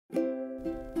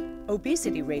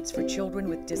Obesity rates for children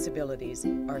with disabilities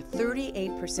are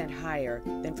 38% higher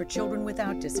than for children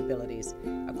without disabilities,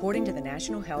 according to the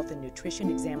National Health and Nutrition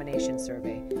Examination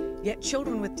Survey. Yet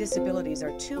children with disabilities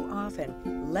are too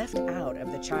often left out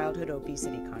of the childhood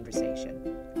obesity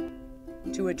conversation.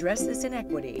 To address this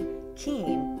inequity,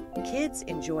 KEEN, Kids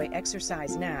Enjoy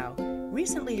Exercise Now,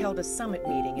 recently held a summit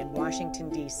meeting in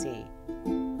Washington, D.C.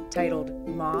 Titled,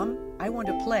 Mom, I Want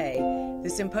to Play, the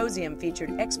symposium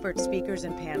featured expert speakers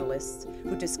and panelists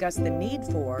who discussed the need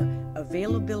for,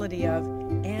 availability of,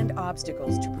 and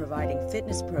obstacles to providing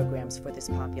fitness programs for this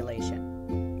population.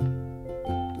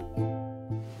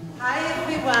 Hi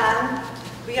everyone,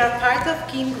 we are part of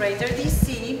KEEN Greater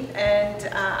DC, and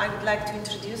I would like to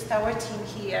introduce our team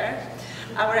here.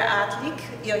 Our athlete,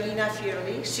 Jonina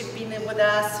Firli, she's been with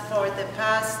us for the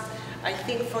past, I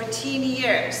think, 14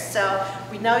 years. So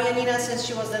we know Jonina since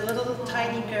she was a little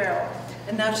tiny girl,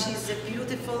 and now she's a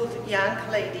beautiful young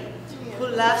lady who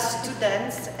loves to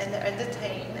dance and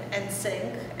entertain and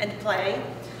sing and play.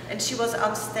 And she was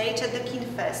on stage at the KEEN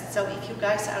Fest, so if you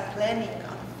guys are planning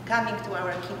on coming to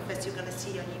our KEEN Fest, you're going to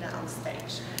see Jonina on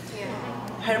stage. Yeah.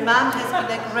 Her mom has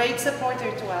been a great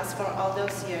supporter to us for all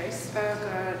those years. Oh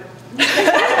God.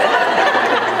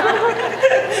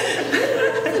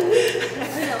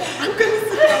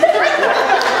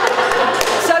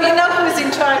 So you know who's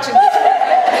in charge.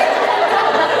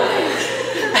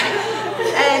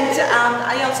 And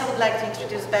I also would like to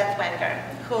introduce Beth Wenger,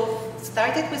 who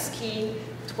started with KEEN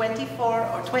 24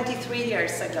 or 23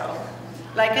 years ago.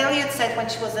 Like Elliot said, when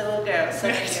she was a little girl,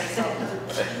 7 years old.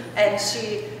 And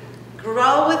she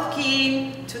grew with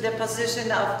KEEN to the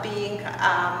position of being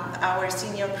our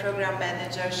senior program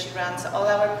manager. She runs all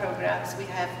our programs. We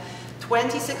have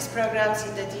 26 programs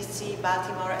in the DC,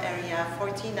 Baltimore area,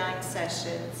 49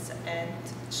 sessions, and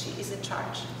she is in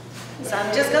charge. So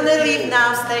I'm just going to leave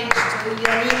now stage to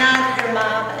Jonina, her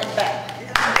mom, and Beth.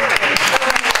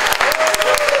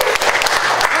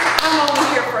 I'm only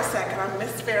here for a second. I'm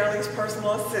Miss Fairley's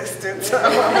personal assistant.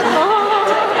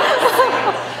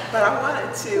 But I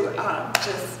wanted to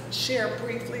just share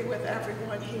briefly with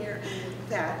everyone here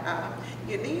that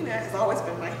Jonina has always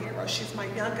been my hero. She's my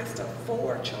youngest of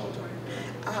 4 children.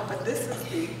 But this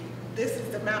is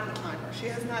the mountain climber. She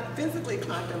has not physically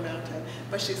climbed a mountain,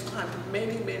 but she's climbed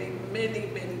many, many, many,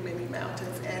 many, many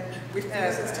mountains and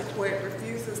refuses to quit,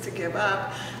 refuses to give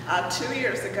up. 2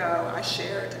 years ago, I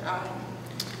shared,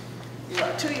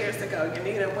 2 years ago,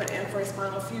 Jonina went in for a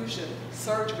spinal fusion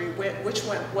surgery, which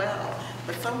went well.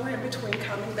 But somewhere in between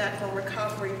coming back from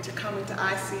recovery to coming to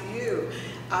ICU,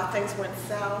 things went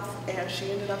south, and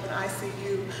she ended up in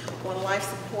ICU on life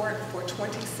support for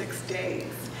 26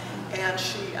 days. And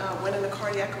she went into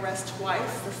cardiac arrest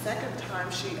twice. The second time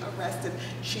she arrested,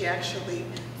 she actually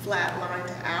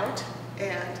flatlined out,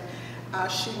 and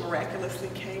she miraculously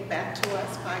came back to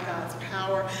us by God's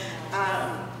power.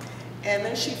 And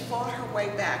then she fought her way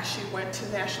back. She went to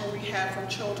National Rehab from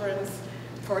Children's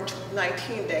for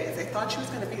 19 days. They thought she was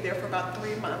going to be there for about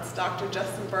 3 months. Dr.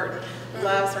 Justin Burton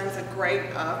loves her. He's a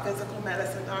great physical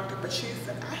medicine doctor, but she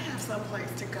said, I have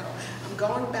someplace to go. I'm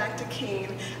going back to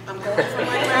KEEN. I'm going for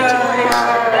my graduation.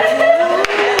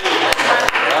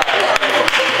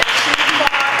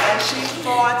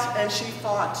 And she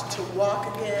fought to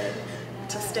walk again,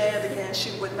 to stand again.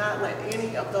 She would not let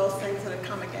any of those things that had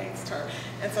come against her.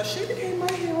 And so she became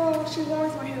my hero. She was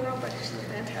always my hero, but she's a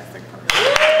fantastic person.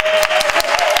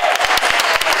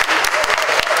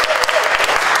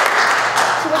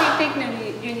 So what do you think,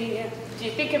 Jonina? Do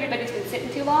you think everybody's been sitting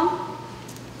too long?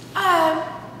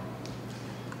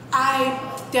 I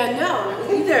don't know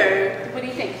either. What do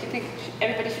you think? Do you think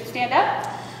everybody should stand up?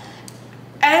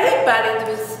 Everybody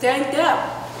would stand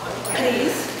up,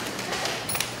 please.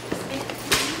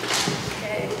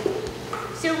 Okay.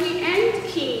 So we end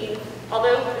KEEN,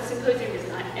 although the symposium is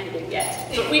not ended yet,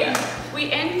 but we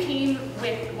end KEEN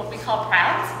with what we call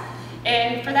prouds.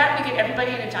 And for that, we get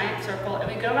everybody in a giant circle, and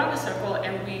we go around the circle,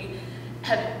 and we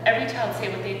have every child say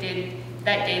what they did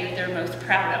that day that they're most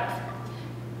proud of.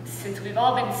 Since we've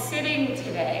all been sitting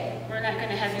today, we're not going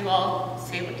to have you all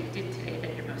say what you did today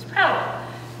that you're most proud of.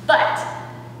 But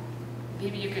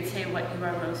maybe you could say what you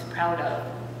are most proud of,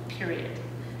 period.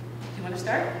 You want to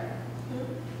start?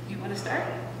 You want to start?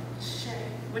 Sure.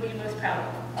 What are you most proud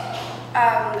of?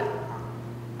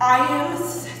 I am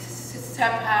so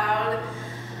proud.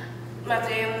 My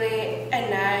family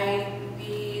and I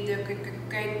be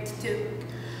great to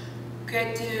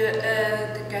get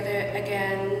together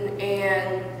again,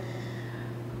 and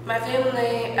my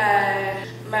family,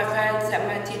 my friends, and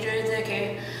my teachers,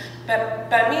 okay.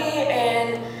 But me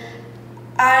and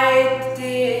I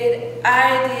did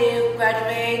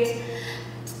graduate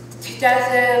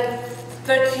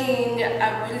 2013,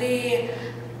 I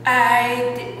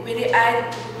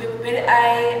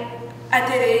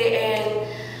did it, and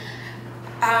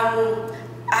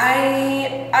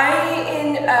I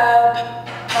in a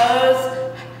post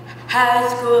high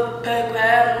school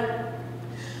program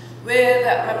with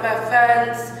my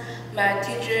friends, my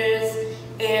teachers,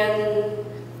 and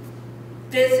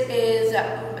this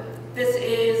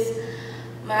is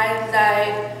my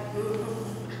life,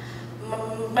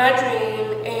 my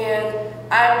dream, and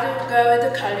I will go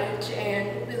to college and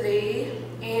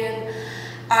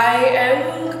I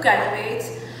am graduate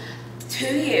 2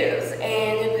 years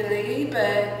and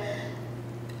but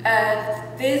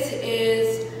this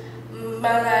is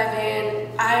my life, and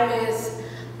I miss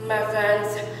my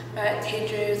friends, my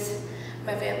teachers,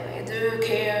 my family. Do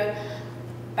care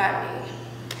about me.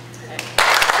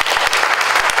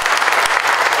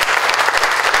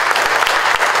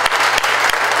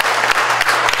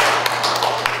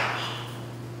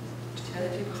 Other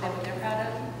people say what they're proud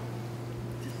of?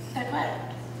 Like what?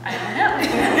 I don't know.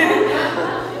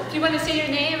 Do you want to say your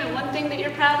name and one thing that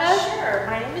you're proud of? Sure.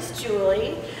 My name is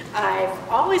Julie. I've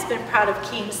always been proud of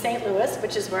Keene St. Louis,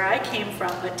 which is where I came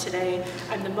from, but today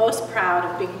I'm the most proud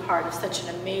of being part of such an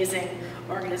amazing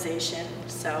organization.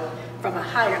 So from a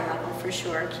higher level, for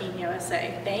sure, Keene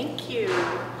USA. Thank you.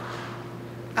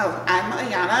 Oh, I'm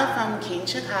Ayana from Keene,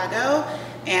 Chicago,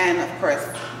 and of course,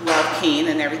 love Keene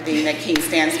and everything that Keene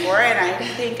stands for, and I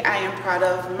think I am proud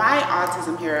of my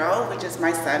autism hero, which is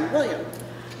my son, William.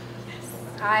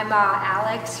 I'm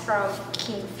Alex from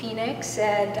Keene, Phoenix,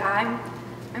 and I'm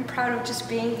proud of just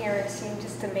being here and seeing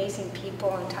just amazing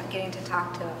people and getting to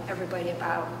talk to everybody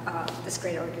about this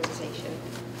great organization.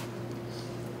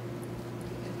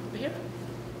 Over here.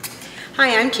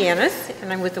 Hi, I'm Janice,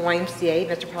 and I'm with the YMCA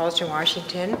Metropolitan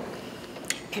Washington.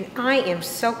 And I am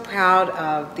so proud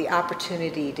of the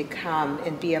opportunity to come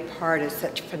and be a part of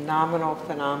such phenomenal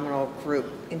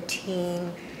group and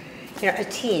team. You know, a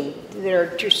team that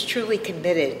are just truly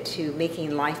committed to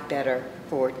making life better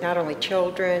for not only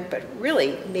children, but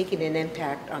really making an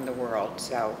impact on the world.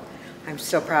 So I'm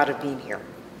so proud of being here.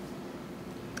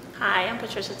 Hi, I'm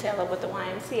Patricia Taylor with the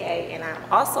YMCA, and I'm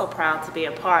also proud to be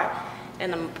a part,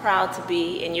 and I'm proud to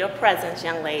be in your presence,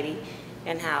 young lady,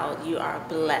 and how you are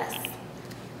blessed.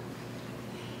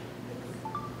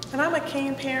 And I'm a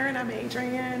Keene parent. I'm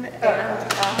Adrienne, and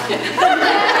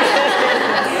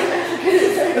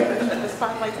the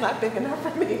spotlight's not big enough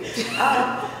for me.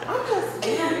 I'm just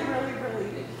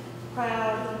really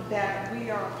proud that we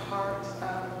are part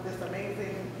of this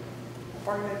amazing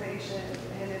organization,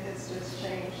 and it has just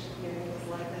changed Kene's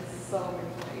life in so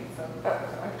many ways. So I'm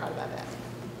proud about that.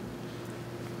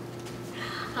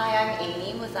 Hi, I'm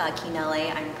Amy with Keene LA.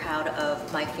 I'm proud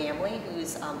of my family,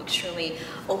 who's extremely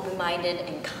open-minded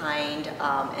and kind,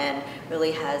 and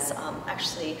really has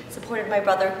actually supported my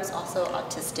brother, who's also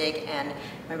autistic, and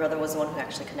my brother was the one who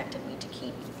actually connected me to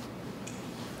Keene.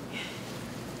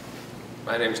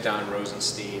 My name's Don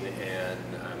Rosenstein,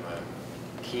 and I'm a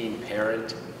Keene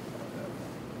parent,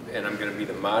 and I'm going to be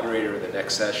the moderator of the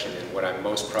next session. And what I'm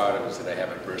most proud of is that I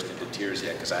haven't burst into tears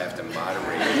yet, because I have to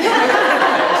moderate the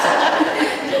next session.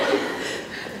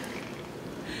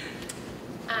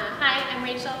 Hi, I'm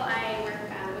Rachel. I work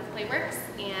with Playworks,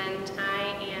 and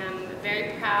I am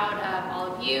very proud of all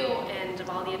of you and of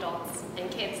all the adults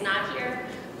and kids not here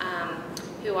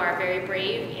who are very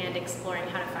brave and exploring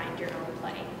how to find your own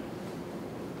play.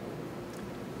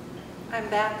 I'm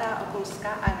Beata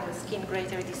Okulska. I'm with Keene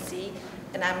Greater DC,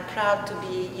 and I'm proud to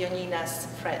be Jonina's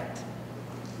friend.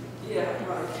 Yeah,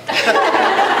 right.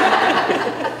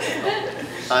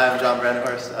 Hi, I'm John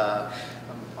Brandhorst. I'm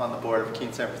on the board of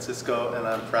Keene San Francisco, and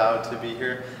I'm proud to be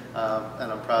here,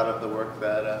 and I'm proud of the work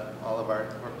that all of our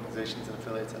organizations and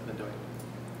affiliates have been doing.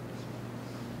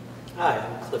 Hi,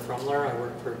 I'm Cliff Rumler. I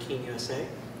work for Keene USA,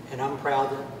 and I'm proud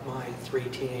that my 3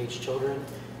 teenage children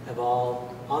have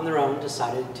all, on their own,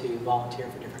 decided to volunteer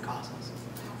for different causes.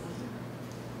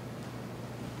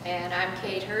 And I'm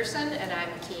Kate Herson, and I'm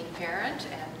a Keene parent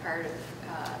and part of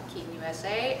Keene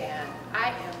USA, and I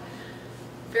am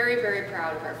very, very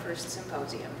proud of our first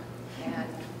symposium and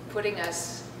putting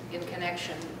us in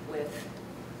connection with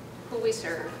who we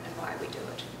serve and why we do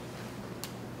it.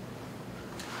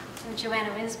 I'm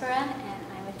Joanna Winsborough, and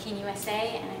I'm with Keene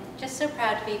USA, and I'm just so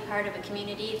proud to be part of a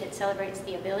community that celebrates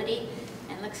the ability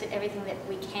and looks at everything that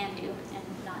we can do and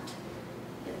not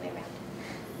the other way around.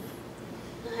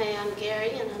 Hi, I'm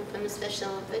Gary, and I'm from the Special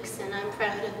Olympics, and I'm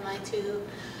proud of my 2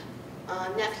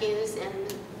 nephews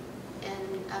and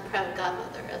a proud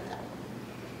godmother of them.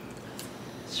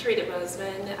 Sharita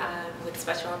Bozeman with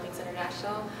Special Olympics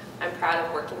International. I'm proud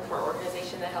of working for an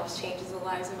organization that helps change the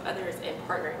lives of others and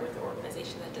partnering with an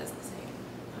organization that does the same.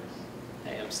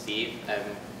 Hey, I'm Steve.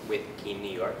 I'm with Keene, New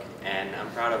York, and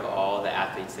I'm proud of all the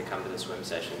athletes that come to the swim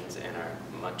sessions and are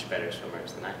much better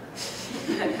swimmers than I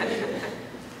am.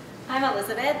 I'm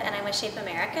Elizabeth, and I'm with Shape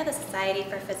America, the Society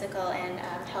for Physical and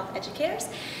Health Educators.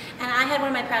 And I had one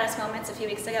of my proudest moments a few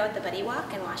weeks ago at the Buddy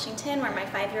Walk in Washington, where my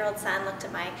 5-year-old son looked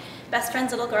at my best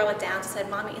friend's little girl with Downs and said,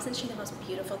 "Mommy, isn't she the most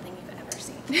beautiful thing you've ever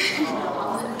seen?"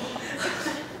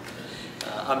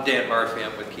 I'm Dan Murphy.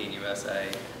 I'm with Keene USA,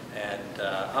 and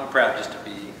I'm proud just to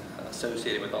be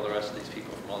associated with all the rest of these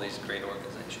people from all these great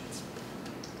organizations.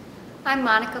 I'm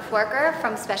Monica Forker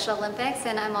from Special Olympics,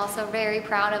 and I'm also very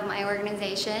proud of my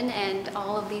organization and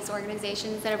all of these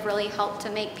organizations that have really helped to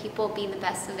make people be the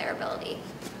best of their ability.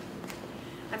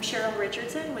 I'm Cheryl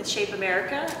Richardson with Shape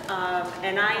America,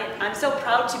 and I'm so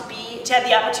proud to have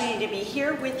the opportunity to be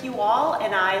here with you all,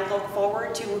 and I look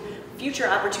forward to future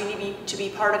opportunity to be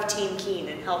part of Team Keene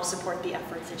and help support the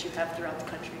efforts that you have throughout the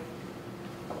country.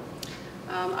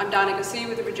 I'm Donna Gassi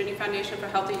with the Virginia Foundation for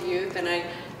Healthy Youth, and I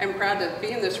am proud to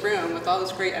be in this room with all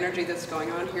this great energy that's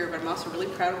going on here, but I'm also really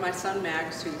proud of my son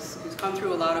Max, who's come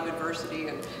through a lot of adversity,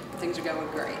 and things are going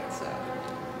great. So.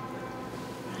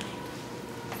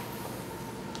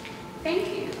 Thank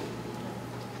you.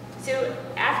 So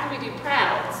after we do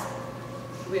prouds,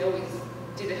 we always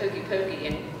do the Hokey Pokey,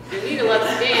 and Anita loves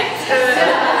to dance. So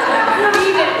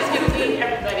Anita is going to lead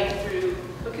everybody through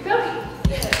Hokey Pokey.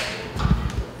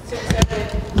 So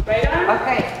right arm?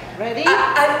 Okay, ready? I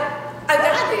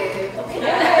got it.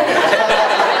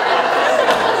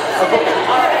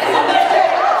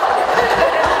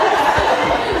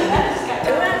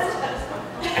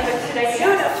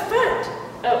 You're the front.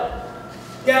 Oh.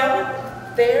 Down,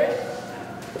 there,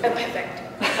 and perfect.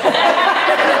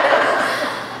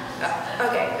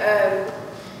 Okay,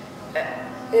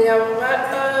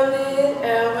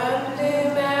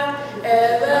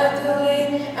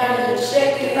 and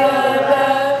shake it all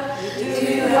about.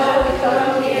 Do Hokey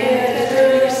Pokey and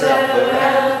turn yourself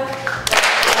around.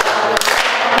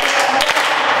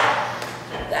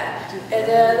 And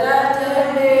the last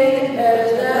time and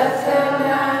the last time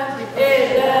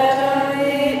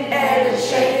and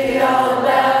shake it all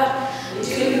about.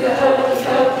 Do Hokey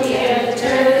Pokey and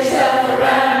turn yourself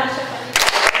around.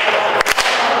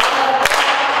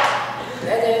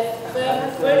 And if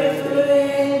I'm pretty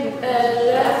free and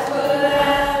left foot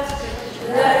out,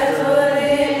 left foot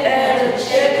in and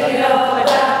shake it all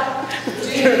about.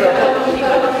 Do Hokey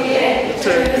Pokey and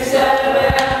turn yourself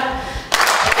around.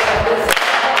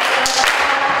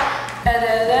 And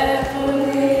then left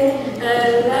foot in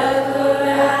and left foot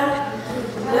out,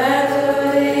 left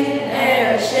foot in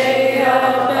and shake it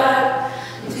all about.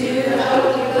 Do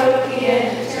Hokey Pokey and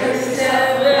turn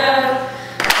yourself around.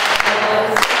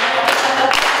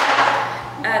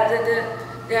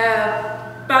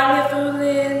 Body full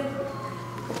in,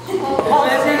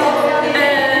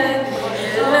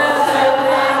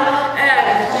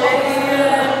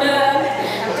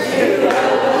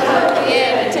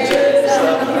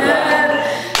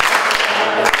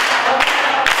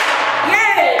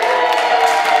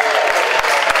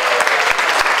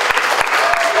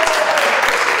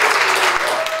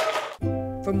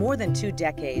 For more than 2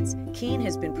 decades, Keene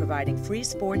has been providing free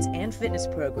sports and fitness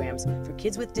programs for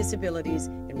kids with disabilities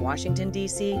in Washington,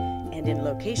 D.C. and in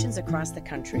locations across the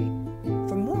country.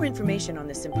 For more information on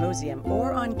the symposium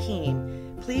or on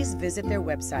Keene, please visit their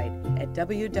website at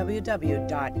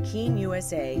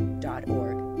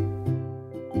www.keeneusa.org.